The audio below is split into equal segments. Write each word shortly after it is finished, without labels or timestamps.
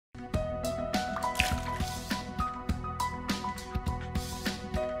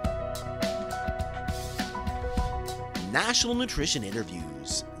National Nutrition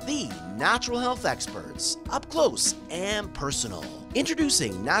Interviews, the natural health experts, up close and personal.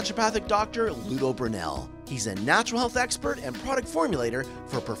 Introducing Naturopathic Doctor Ludovic Brunel. He's a natural health expert and product formulator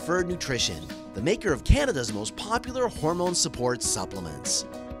for Preferred Nutrition, the maker of Canada's most popular hormone support supplements.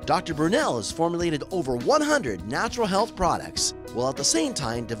 Dr. Brunel has formulated over 100 natural health products, while at the same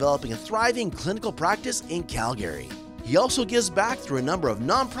time developing a thriving clinical practice in Calgary. He also gives back through a number of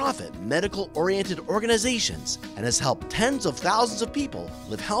non-profit, medical-oriented organizations and has helped tens of thousands of people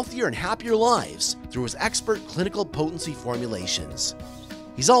live healthier and happier lives through his expert clinical potency formulations.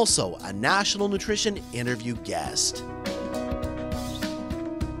 He's also a National Nutrition Interview guest.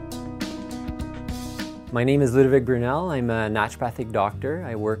 My name is Ludovic Brunel. I'm a naturopathic doctor.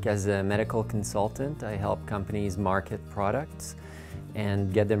 I work as a medical consultant. I help companies market products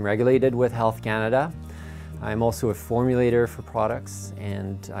and get them regulated with Health Canada. I'm also a formulator for products,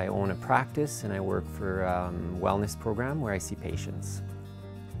 and I own a practice and I work for a wellness program where I see patients.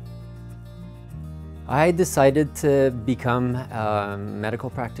 I decided to become a medical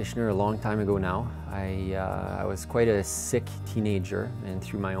practitioner a long time ago now. I was quite a sick teenager, and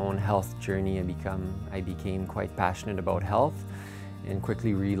through my own health journey I became quite passionate about health and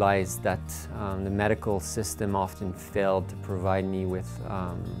quickly realized that the medical system often failed to provide me with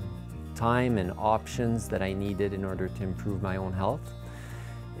time and options that I needed in order to improve my own health.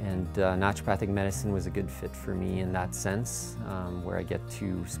 And naturopathic medicine was a good fit for me in that sense, where I get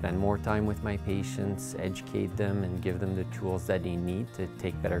to spend more time with my patients, educate them, and give them the tools that they need to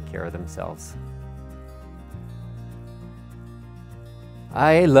take better care of themselves.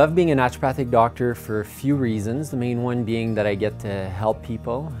 I love being a naturopathic doctor for a few reasons, the main one being that I get to help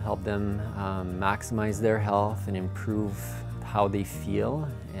people, help them maximize their health and improve how they feel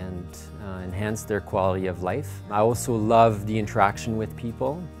and enhance their quality of life. I also love the interaction with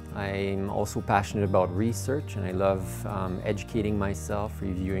people. I'm also passionate about research, and I love educating myself,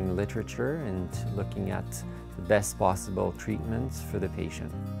 reviewing literature, and looking at the best possible treatments for the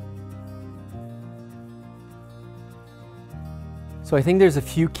patient. So I think there's a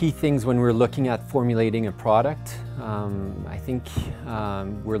few key things when we're looking at formulating a product. I think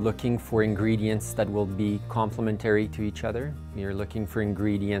we're looking for ingredients that will be complementary to each other. We're looking for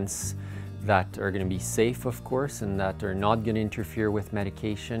ingredients that are going to be safe, of course, and that are not going to interfere with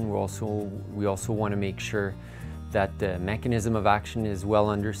medication. We also want to make sure that the mechanism of action is well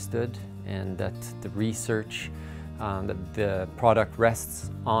understood and that the research that the product rests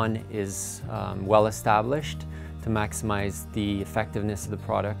on is well established, to maximize the effectiveness of the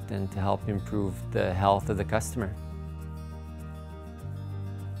product and to help improve the health of the customer.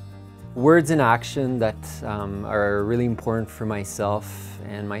 Words in action that are really important for myself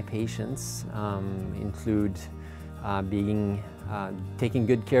and my patients include taking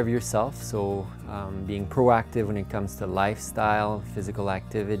good care of yourself, so being proactive when it comes to lifestyle, physical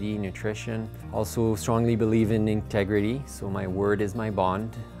activity, nutrition. Also strongly believe in integrity, so my word is my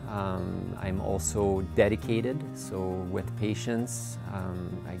bond. I'm also dedicated, so with patients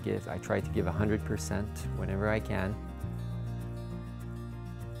I try to give 100% whenever I can.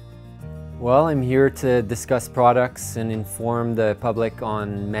 Well, I'm here to discuss products and inform the public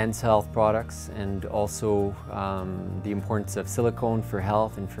on men's health products, and also the importance of silicone for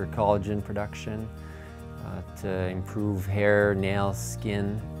health and for collagen production, to improve hair, nails,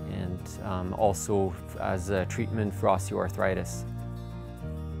 skin, and also as a treatment for osteoarthritis.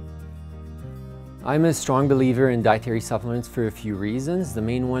 I'm a strong believer in dietary supplements for a few reasons. The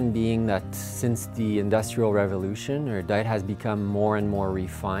main one being that since the Industrial Revolution, our diet has become more and more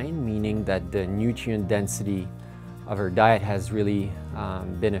refined, meaning that the nutrient density of our diet has really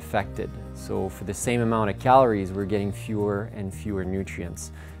been affected. So for the same amount of calories, we're getting fewer and fewer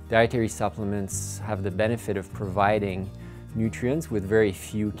nutrients. Dietary supplements have the benefit of providing nutrients with very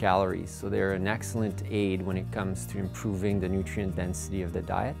few calories, so they're an excellent aid when it comes to improving the nutrient density of the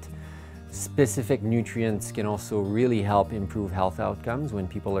diet. Specific nutrients can also really help improve health outcomes when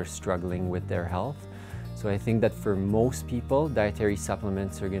people are struggling with their health. So I think that for most people, dietary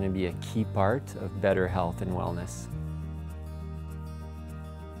supplements are going to be a key part of better health and wellness.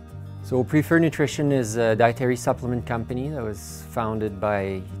 So Preferred Nutrition is a dietary supplement company that was founded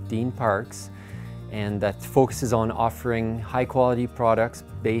by Dean Parks, and that focuses on offering high-quality products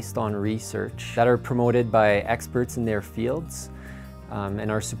based on research that are promoted by experts in their fields,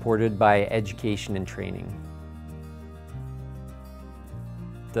 and are supported by education and training.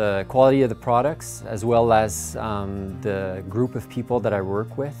 The quality of the products, as well as the group of people that I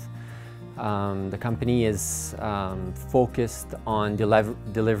work with, the company is focused on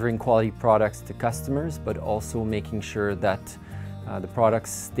delivering quality products to customers, but also making sure that the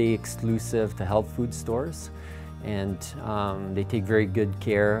products stay exclusive to health food stores, and they take very good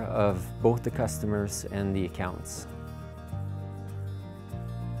care of both the customers and the accounts.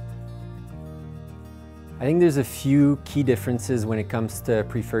 I think there's a few key differences when it comes to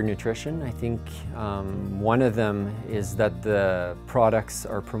preferred nutrition. I think one of them is that the products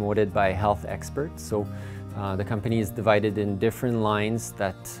are promoted by health experts. So the company is divided in different lines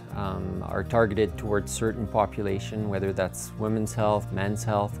that are targeted towards certain population, whether that's women's health, men's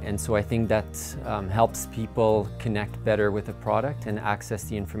health. And so I think that helps people connect better with the product and access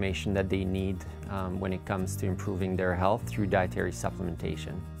the information that they need when it comes to improving their health through dietary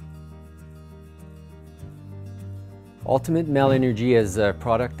supplementation. Ultimate Male Energy is a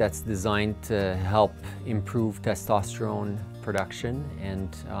product that's designed to help improve testosterone production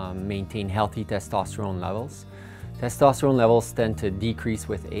and maintain healthy testosterone levels. Testosterone levels tend to decrease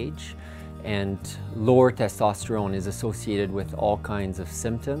with age, and lower testosterone is associated with all kinds of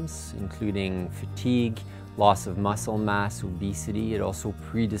symptoms, including fatigue, loss of muscle mass, obesity. It also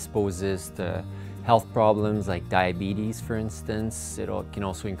predisposes to health problems like diabetes, for instance. It can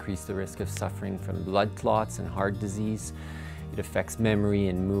also increase the risk of suffering from blood clots and heart disease. It affects memory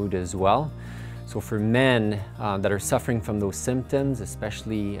and mood as well. So for men that are suffering from those symptoms,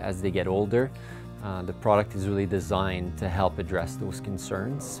 especially as they get older, the product is really designed to help address those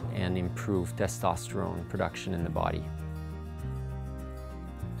concerns and improve testosterone production in the body.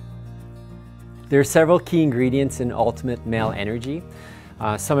 There are several key ingredients in Ultimate Male Energy.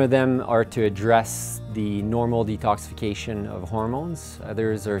 Some of them are to address the normal detoxification of hormones.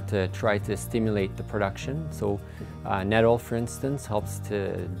 Others are to try to stimulate the production. So nettle, for instance, helps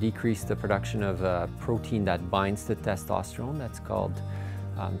to decrease the production of a protein that binds to testosterone. That's called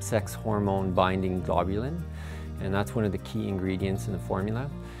sex hormone binding globulin. And that's one of the key ingredients in the formula.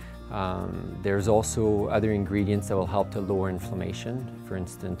 There's also other ingredients that will help to lower inflammation, for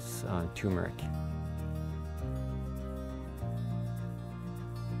instance, turmeric.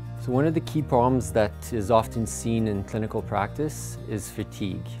 So one of the key problems that is often seen in clinical practice is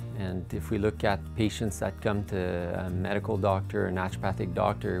fatigue. And if we look at patients that come to a medical doctor or naturopathic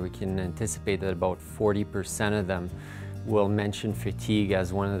doctor, we can anticipate that about 40% of them will mention fatigue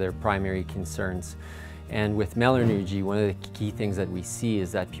as one of their primary concerns. And with Male Energy, one of the key things that we see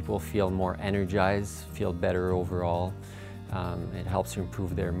is that people feel more energized, feel better overall. It helps to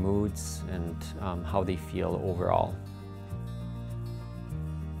improve their moods and how they feel overall.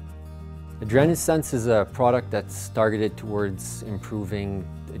 Adrenasense is a product that's targeted towards improving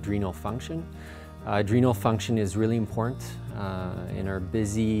adrenal function. Adrenal function is really important. In our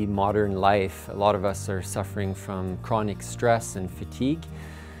busy modern life, a lot of us are suffering from chronic stress and fatigue,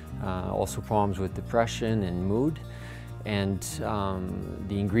 also problems with depression and mood. And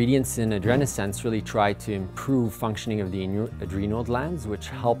the ingredients in Adrenasense really try to improve functioning of the adrenal glands, which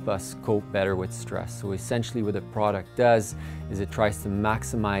help us cope better with stress. So essentially what the product does is it tries to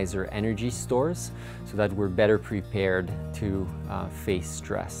maximize our energy stores so that we're better prepared to face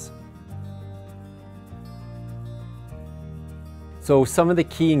stress. So some of the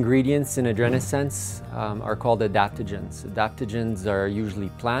key ingredients in Adrenasense are called adaptogens. Adaptogens are usually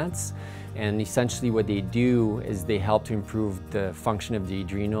plants, and essentially what they do is they help to improve the function of the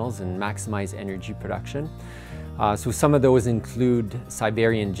adrenals and maximize energy production. So some of those include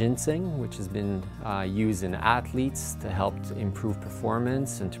Siberian ginseng, which has been used in athletes to help to improve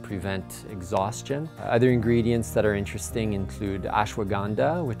performance and to prevent exhaustion. Other ingredients that are interesting include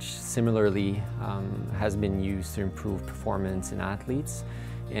ashwagandha, which similarly has been used to improve performance in athletes,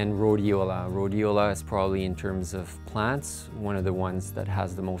 and rhodiola. Rhodiola is probably, in terms of plants, one of the ones that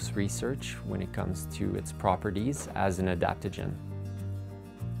has the most research when it comes to its properties as an adaptogen.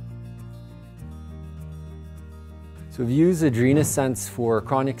 So I've used Adrenasense for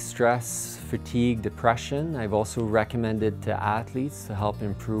chronic stress, fatigue, depression. I've also recommended to athletes to help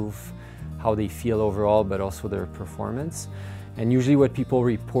improve how they feel overall, but also their performance. And usually what people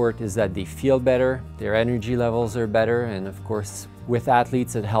report is that they feel better, their energy levels are better, and of course with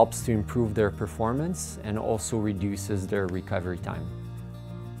athletes it helps to improve their performance and also reduces their recovery time.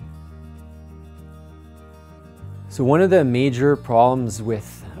 So one of the major problems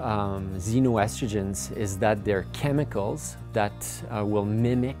with xenoestrogens is that they're chemicals that will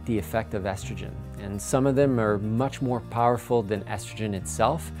mimic the effect of estrogen. And some of them are much more powerful than estrogen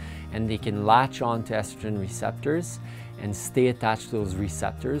itself, and they can latch on to estrogen receptors and stay attached to those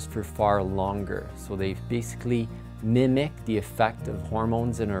receptors for far longer. So they basically mimic the effect of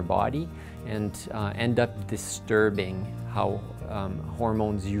hormones in our body and end up disturbing how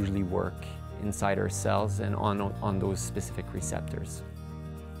hormones usually work inside our cells and on those specific receptors.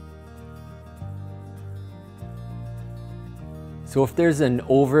 So if there's an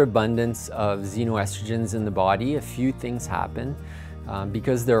overabundance of xenoestrogens in the body, a few things happen.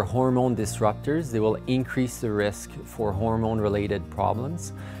 Because they're hormone disruptors, they will increase the risk for hormone-related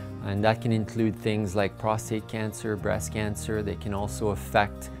problems. And that can include things like prostate cancer, breast cancer. They can also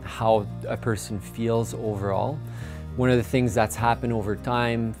affect how a person feels overall. One of the things that's happened over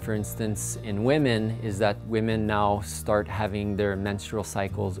time, for instance, in women, is that women now start having their menstrual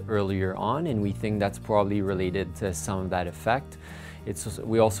cycles earlier on, and we think that's probably related to some of that effect.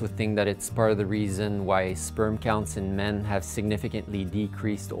 We also think that it's part of the reason why sperm counts in men have significantly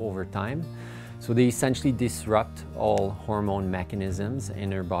decreased over time. So they essentially disrupt all hormone mechanisms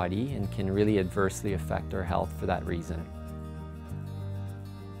in our body and can really adversely affect our health for that reason.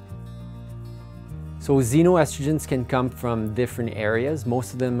 So xenoestrogens can come from different areas.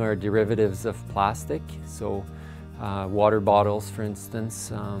 Most of them are derivatives of plastic. So water bottles, for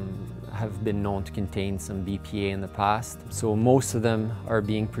instance, have been known to contain some BPA in the past. So most of them are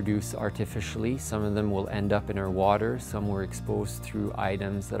being produced artificially. Some of them will end up in our water. Some were exposed through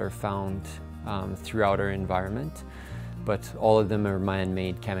items that are found throughout our environment. But all of them are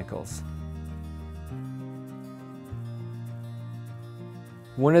man-made chemicals.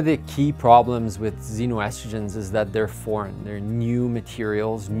 One of the key problems with xenoestrogens is that they're foreign. They're new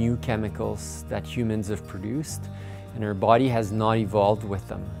materials, new chemicals that humans have produced, and our body has not evolved with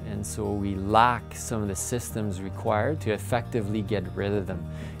them. And so we lack some of the systems required to effectively get rid of them.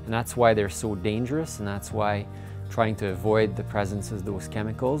 And that's why they're so dangerous, and that's why trying to avoid the presence of those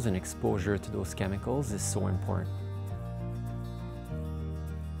chemicals and exposure to those chemicals is so important.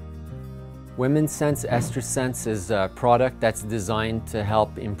 Women's Sense EstroSense is a product that's designed to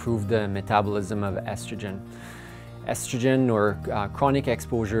help improve the metabolism of estrogen. Estrogen, or chronic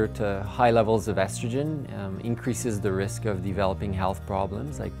exposure to high levels of estrogen, increases the risk of developing health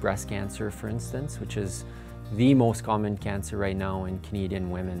problems like breast cancer, for instance, which is the most common cancer right now in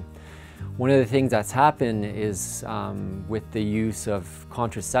Canadian women. One of the things that's happened is with the use of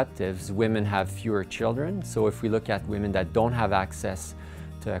contraceptives, women have fewer children. So if we look at women that don't have access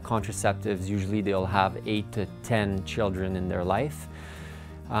to contraceptives, usually they'll have 8 to 10 children in their life.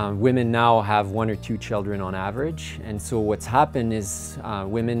 Women now have 1 or 2 children on average, and so what's happened is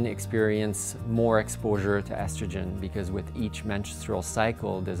women experience more exposure to estrogen because with each menstrual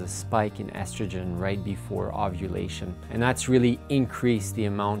cycle there's a spike in estrogen right before ovulation, and that's really increased the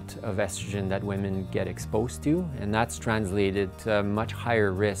amount of estrogen that women get exposed to, and that's translated to a much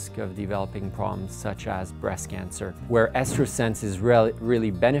higher risk of developing problems such as breast cancer. Where EstroSense is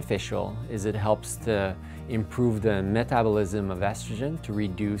really beneficial is it helps to improve the metabolism of estrogen to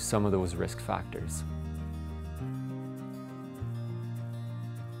reduce some of those risk factors.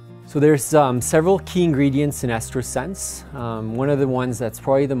 So there's several key ingredients in EstroSense. One of the ones that's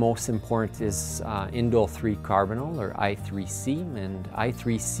probably the most important is indole 3-carbinol, or I3C, and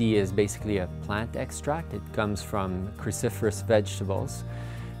I3C is basically a plant extract. It comes from cruciferous vegetables.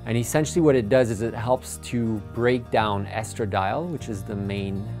 And essentially what it does is it helps to break down estradiol, which is the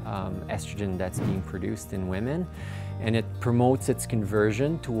main estrogen that's being produced in women, and it promotes its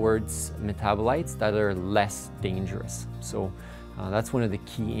conversion towards metabolites that are less dangerous. So that's one of the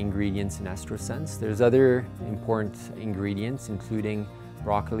key ingredients in EstroSense. There's other important ingredients, including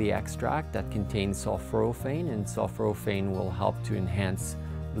broccoli extract that contains sulforaphane, and sulforaphane will help to enhance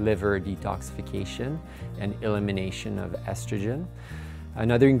liver detoxification and elimination of estrogen.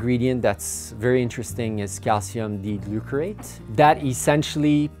 Another ingredient that's very interesting is calcium D-glucarate. That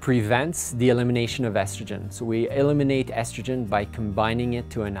essentially prevents the elimination of estrogen. So we eliminate estrogen by combining it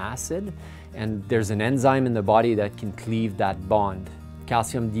to an acid, and there's an enzyme in the body that can cleave that bond.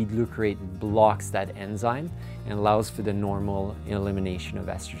 Calcium D-glucarate blocks that enzyme and allows for the normal elimination of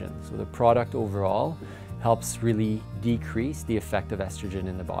estrogen. So the product overall helps really decrease the effect of estrogen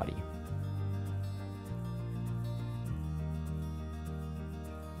in the body.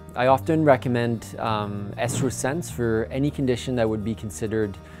 I often recommend EstroSense for any condition that would be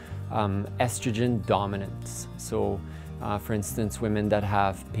considered estrogen dominant. So for instance, women that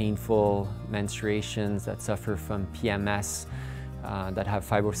have painful menstruations, that suffer from PMS, that have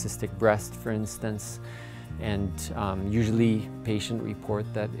fibrocystic breast, for instance, and usually patients report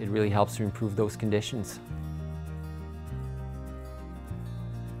that it really helps to improve those conditions.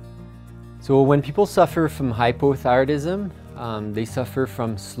 So when people suffer from hypothyroidism, they suffer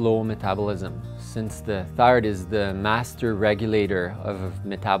from slow metabolism. Since the thyroid is the master regulator of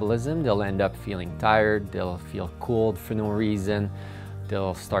metabolism, they'll end up feeling tired, they'll feel cold for no reason,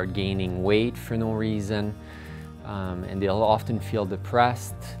 they'll start gaining weight for no reason, and they'll often feel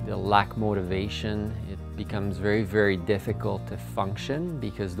depressed, they'll lack motivation. It becomes very, very difficult to function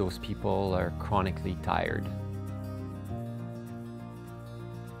because those people are chronically tired.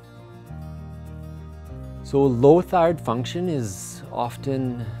 So low thyroid function is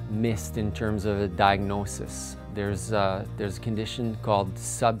often missed in terms of a diagnosis. There's a condition called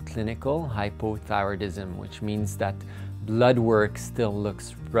subclinical hypothyroidism, which means that blood work still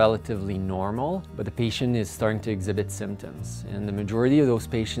looks relatively normal, but the patient is starting to exhibit symptoms. And the majority of those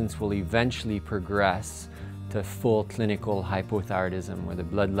patients will eventually progress to full clinical hypothyroidism, where the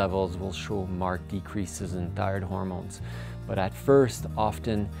blood levels will show marked decreases in thyroid hormones. But at first,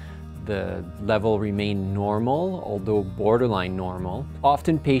 often the level remain normal, although borderline normal.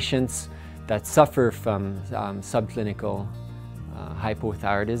 Often patients that suffer from subclinical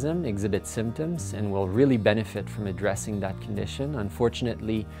hypothyroidism exhibit symptoms and will really benefit from addressing that condition.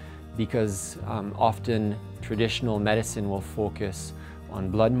 Unfortunately, because often traditional medicine will focus on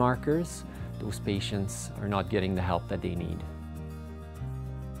blood markers, those patients are not getting the help that they need.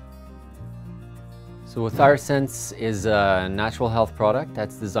 So ThyroSense is a natural health product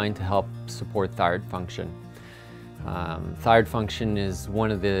that's designed to help support thyroid function. Thyroid function is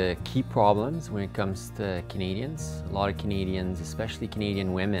one of the key problems when it comes to Canadians. A lot of Canadians, especially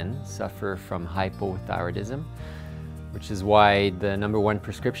Canadian women, suffer from hypothyroidism, which is why the #1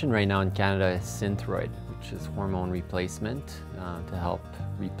 prescription right now in Canada is Synthroid, which is hormone replacement to help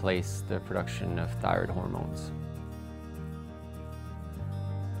replace the production of thyroid hormones.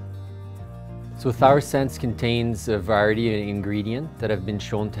 So ThyroSense contains a variety of ingredients that have been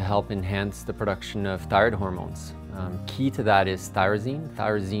shown to help enhance the production of thyroid hormones. Key to that is tyrosine.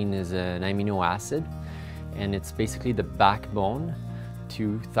 Tyrosine is an amino acid, and it's basically the backbone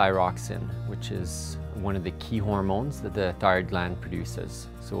to thyroxine, which is one of the key hormones that the thyroid gland produces.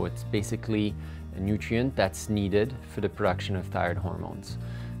 So it's basically a nutrient that's needed for the production of thyroid hormones.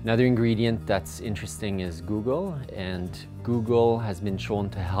 Another ingredient that's interesting is Google, and Google has been shown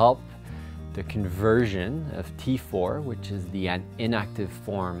to help the conversion of T4, which is the inactive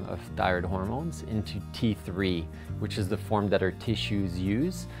form of thyroid hormones, into T3, which is the form that our tissues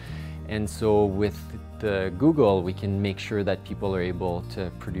use. And so with the Google, we can make sure that people are able to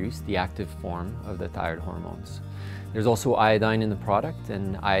produce the active form of the thyroid hormones. There's also iodine in the product,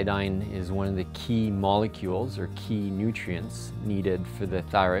 and iodine is one of the key molecules or key nutrients needed for the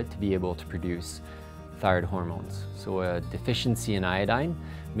thyroid to be able to produce thyroid hormones. So a deficiency in iodine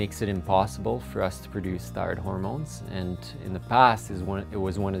makes it impossible for us to produce thyroid hormones, and in the past it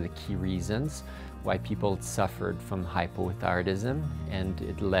was one of the key reasons why people suffered from hypothyroidism, and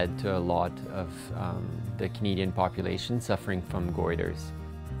it led to a lot of the Canadian population suffering from goiters.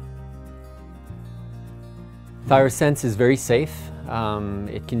 ThyroSense is very safe.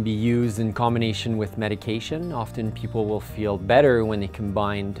 It can be used in combination with medication. Often people will feel better when they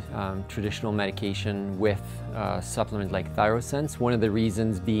combine traditional medication with a supplement like ThyroSense. One of the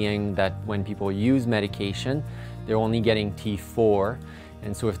reasons being that when people use medication, they're only getting T4.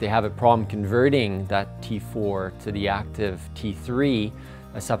 And so if they have a problem converting that T4 to the active T3,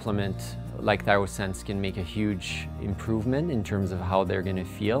 a supplement like ThyroSense can make a huge improvement in terms of how they're going to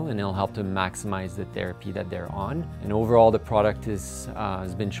feel, and it'll help to maximize the therapy that they're on. And overall, the product has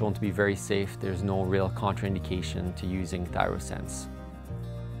been shown to be very safe. There's no real contraindication to using ThyroSense.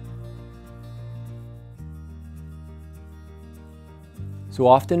 So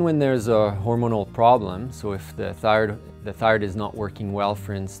often when there's a hormonal problem, so if the thyroid is not working well,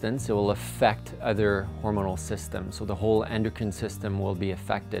 for instance, it will affect other hormonal systems. So the whole endocrine system will be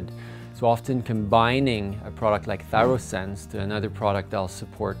affected. So often combining a product like ThyroSense to another product that will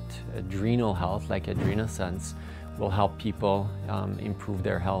support adrenal health, like AdrenaSense, will help people improve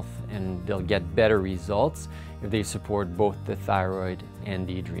their health, and they'll get better results if they support both the thyroid and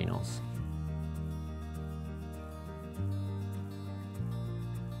the adrenals.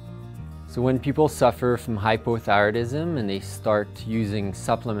 So when people suffer from hypothyroidism and they start using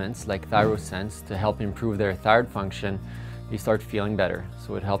supplements like ThyroSense to help improve their thyroid function, they start feeling better.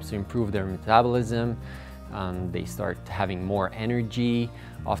 So it helps to improve their metabolism. They start having more energy.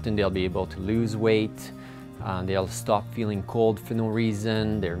 Often they'll be able to lose weight. They'll stop feeling cold for no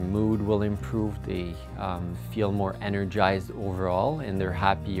reason. Their mood will improve. They feel more energized overall, and they're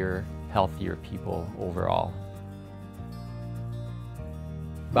happier, healthier people overall.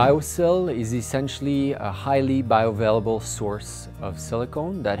 BioSil is essentially a highly bioavailable source of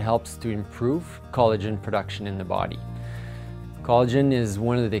silicone that helps to improve collagen production in the body. Collagen is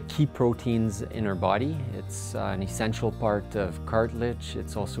one of the key proteins in our body. It's an essential part of cartilage.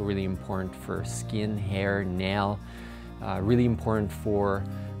 It's also really important for skin, hair, nail, really important for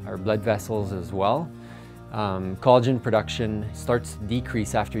our blood vessels as well. Collagen production starts to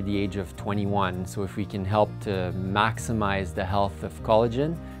decrease after the age of 21. So if we can help to maximize the health of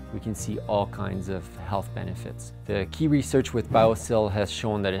collagen, we can see all kinds of health benefits. The key research with BioSil has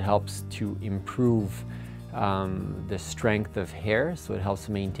shown that it helps to improve the strength of hair, so it helps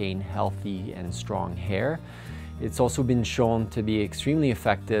to maintain healthy and strong hair. It's also been shown to be extremely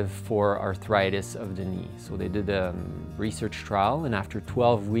effective for arthritis of the knee. So they did a research trial, and after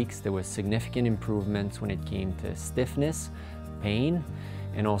 12 weeks there was significant improvements when it came to stiffness, pain,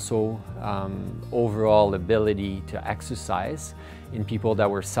 and also overall ability to exercise in people that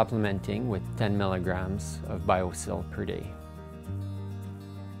were supplementing with 10 milligrams of BioSil per day.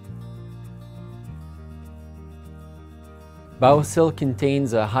 BioSil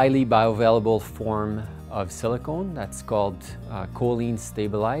contains a highly bioavailable form of silicone that's called choline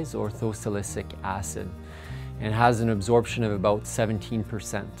stabilized orthosilicic acid, and has an absorption of about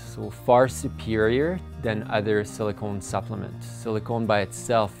 17%, so far superior than other silicone supplements. Silicone by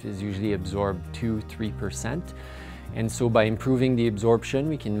itself is usually absorbed 2–3%, and so by improving the absorption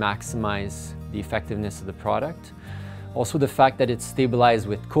we can maximize the effectiveness of the product. Also, the fact that it's stabilized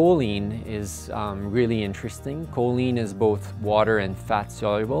with choline is really interesting. Choline is both water and fat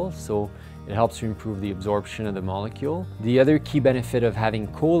soluble, so it helps to improve the absorption of the molecule. The other key benefit of having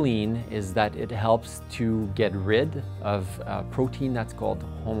choline is that it helps to get rid of a protein that's called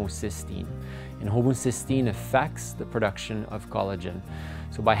homocysteine. And homocysteine affects the production of collagen.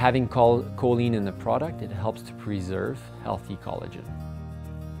 So by having choline in the product, it helps to preserve healthy collagen.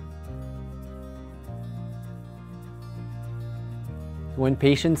 When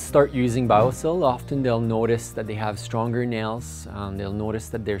patients start using BioSil, often they'll notice that they have stronger nails. They'll notice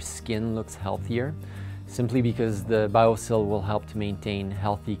that their skin looks healthier, simply because the BioSil will help to maintain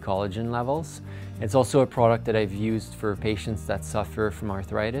healthy collagen levels. It's also a product that I've used for patients that suffer from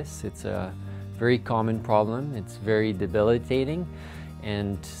arthritis. It's a very common problem. It's very debilitating.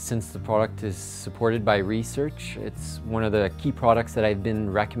 And since the product is supported by research, it's one of the key products that I've been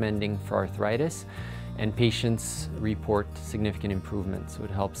recommending for arthritis. And patients report significant improvement. So it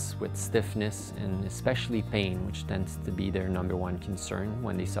helps with stiffness and especially pain, which tends to be their #1 concern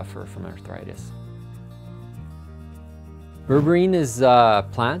when they suffer from arthritis. Berberine is a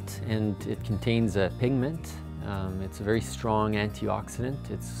plant and it contains a pigment. It's a very strong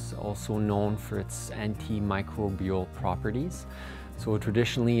antioxidant. It's also known for its antimicrobial properties. So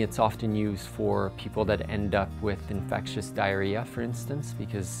traditionally it's often used for people that end up with infectious diarrhea, for instance,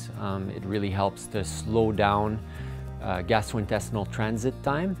 because it really helps to slow down gastrointestinal transit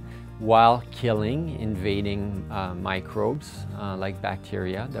time while killing invading microbes like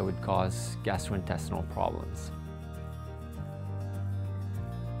bacteria that would cause gastrointestinal problems.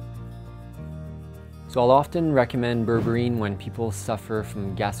 So I'll often recommend berberine when people suffer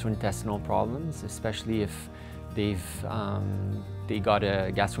from gastrointestinal problems, especially if they got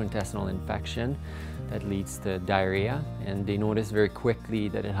a gastrointestinal infection that leads to diarrhea, and they notice very quickly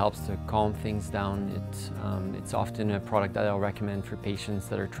that it helps to calm things down. It's often a product that I'll recommend for patients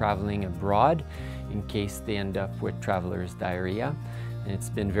that are traveling abroad in case they end up with traveler's diarrhea, and it's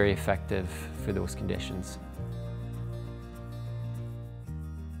been very effective for those conditions.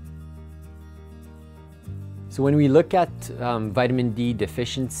 So when we look at vitamin D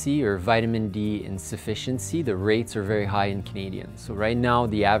deficiency or vitamin D insufficiency, the rates are very high in Canadians. So right now,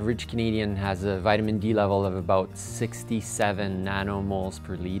 the average Canadian has a vitamin D level of about 67 nanomoles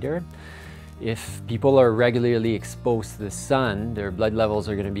per liter. If people are regularly exposed to the sun, their blood levels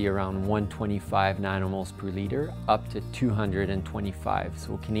are going to be around 125 nanomoles per liter, up to 225.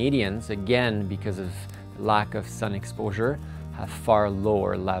 So Canadians, again, because of lack of sun exposure, have far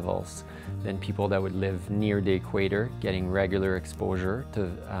lower levels than people that would live near the equator, getting regular exposure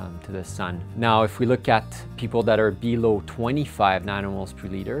to the sun. Now, if we look at people that are below 25 nanomoles per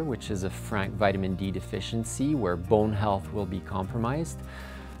liter, which is a frank vitamin D deficiency where bone health will be compromised,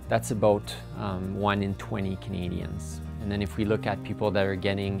 that's about 1 in 20 Canadians. And then if we look at people that are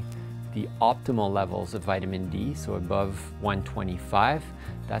getting the optimal levels of vitamin D, so above 125,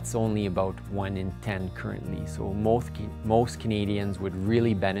 that's only about 1 in 10 currently. So most Canadians would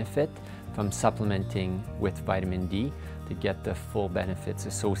really benefit from supplementing with vitamin D to get the full benefits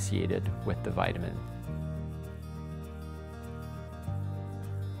associated with the vitamin.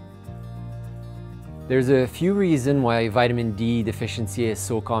 There's a few reasons why vitamin D deficiency is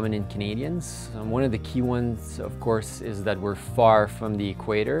so common in Canadians. One of the key ones, of course, is that we're far from the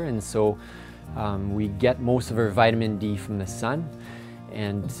equator, and so we get most of our vitamin D from the sun.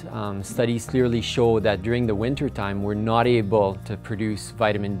 And studies clearly show that during the winter time, we're not able to produce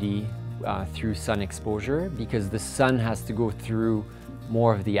vitamin D through sun exposure because the sun has to go through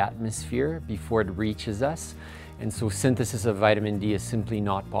more of the atmosphere before it reaches us. And so synthesis of vitamin D is simply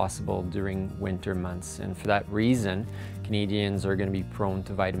not possible during winter months. And for that reason, Canadians are going to be prone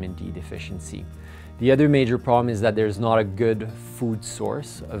to vitamin D deficiency. The other major problem is that there's not a good food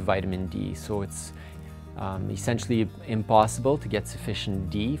source of vitamin D. So it's essentially impossible to get sufficient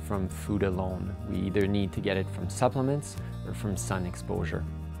D from food alone. We either need to get it from supplements or from sun exposure.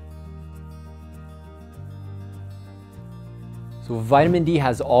 So vitamin D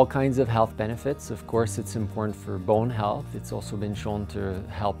has all kinds of health benefits. Of course, it's important for bone health. It's also been shown to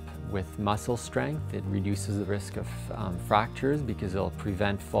help with muscle strength. It reduces the risk of fractures because it'll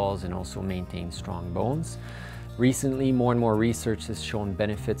prevent falls and also maintain strong bones. Recently, more and more research has shown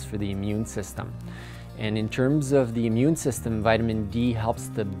benefits for the immune system. And in terms of the immune system, vitamin D helps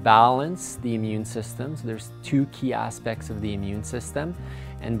to balance the immune system. So there's two key aspects of the immune system.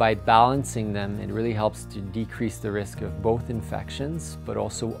 And by balancing them, it really helps to decrease the risk of both infections, but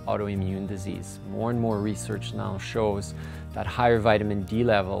also autoimmune disease. More and more research now shows that higher vitamin D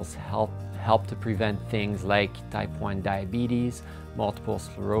levels help to prevent things like type 1 diabetes, multiple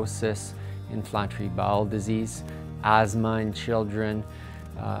sclerosis, inflammatory bowel disease, asthma in children,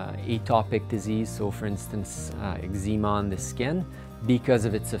 atopic disease, so for instance eczema on the skin, because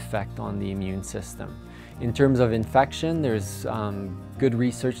of its effect on the immune system. In terms of infection, there's good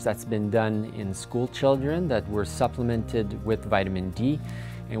research that's been done in school children that were supplemented with vitamin D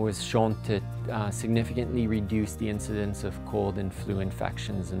and was shown to significantly reduce the incidence of cold and flu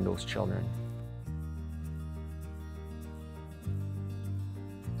infections in those children.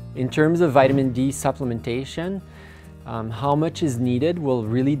 In terms of vitamin D supplementation, how much is needed will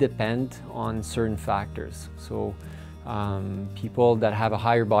really depend on certain factors. So people that have a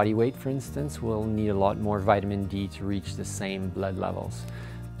higher body weight, for instance, will need a lot more vitamin D to reach the same blood levels.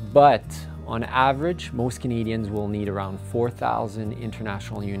 But on average, most Canadians will need around 4,000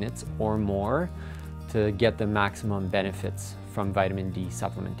 international units or more to get the maximum benefits from vitamin D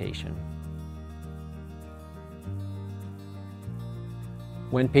supplementation.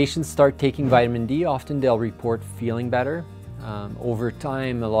 When patients start taking vitamin D, often they'll report feeling better. Over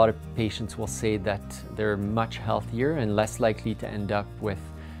time, a lot of patients will say that they're much healthier and less likely to end up with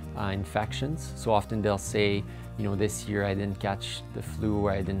infections. So often they'll say, you know, this year I didn't catch the flu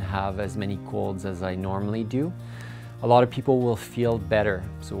or I didn't have as many colds as I normally do. A lot of people will feel better.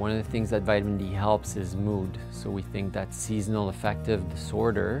 So one of the things that vitamin D helps is mood. So we think that seasonal affective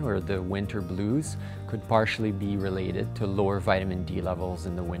disorder, or the winter blues, could partially be related to lower vitamin D levels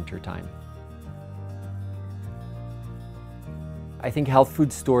in the winter time. I think health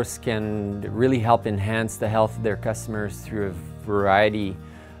food stores can really help enhance the health of their customers through a variety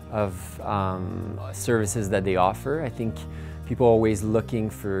of services that they offer. I think people are always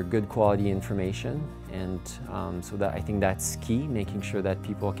looking for good quality information, and so that I think that's key, making sure that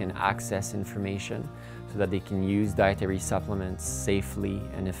people can access information so that they can use dietary supplements safely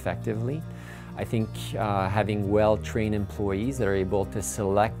and effectively. I think having well-trained employees that are able to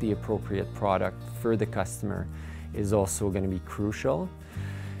select the appropriate product for the customer is also going to be crucial,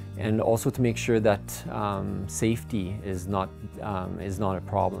 and also to make sure that safety is not a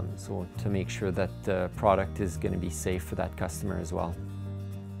problem. So to make sure that the product is going to be safe for that customer as well.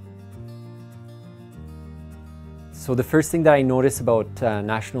 So the first thing that I notice about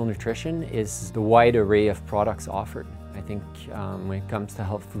National Nutrition is the wide array of products offered. I think when it comes to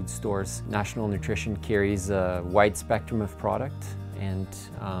health food stores, National Nutrition carries a wide spectrum of product and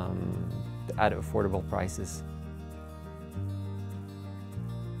at affordable prices.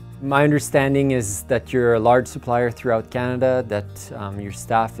 My understanding is that you're a large supplier throughout Canada, that your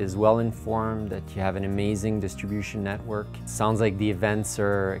staff is well informed, that you have an amazing distribution network. It sounds like the events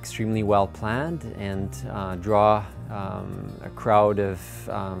are extremely well planned and draw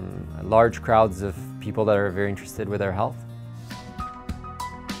large crowds of people that are very interested with our health.